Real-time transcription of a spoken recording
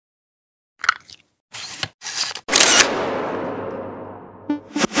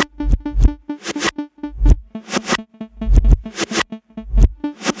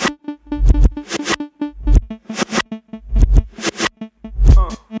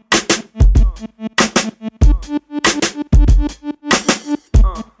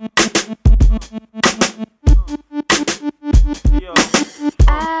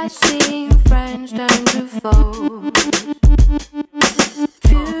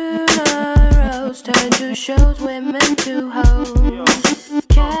shows turn to shows we're meant to hold.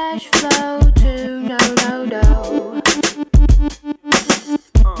 Cash flow to no.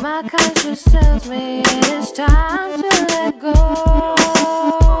 My conscience tells me it's time to let go.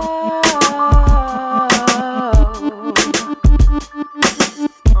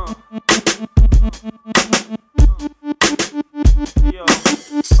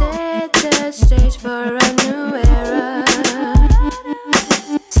 Set the stage for a new era.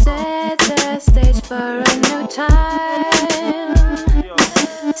 Set the stage for a new time.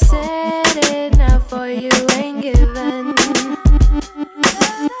 Set it now, for you ain't given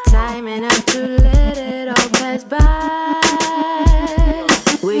time enough to let it all pass by.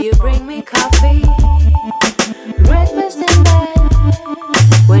 Will you bring me coffee, breakfast in bed?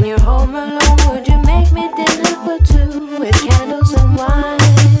 When you're home alone, would you make me dinner for two with candles and wine?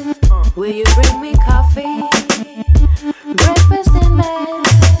 Will you bring me coffee, breakfast in bed?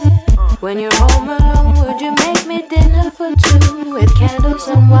 When you're home alone, would you make me dinner for two with candles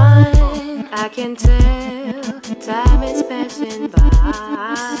and wine? I can tell time is passing by.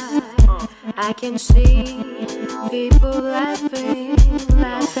 I can see people laughing,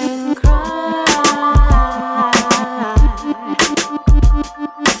 cry.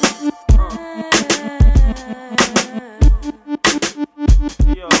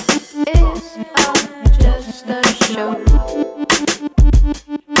 It's all just a show.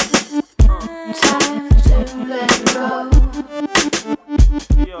 Time to let go.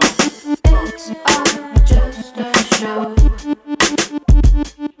 It's all just a show.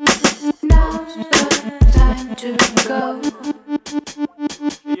 Now's the time to go.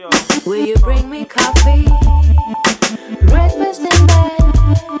 Will you bring me coffee, breakfast in bed?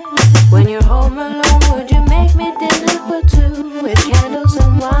 When you're home alone, would you make me dinner for two with candles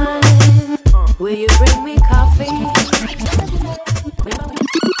and wine? Will you bring me coffee?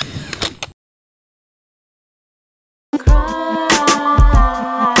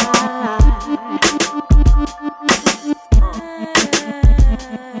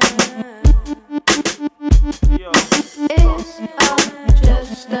 It's all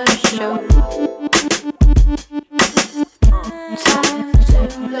just a show. Time to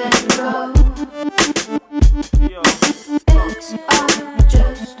let go. It's all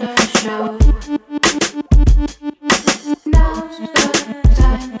just a show. Now's the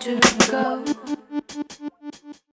time to go.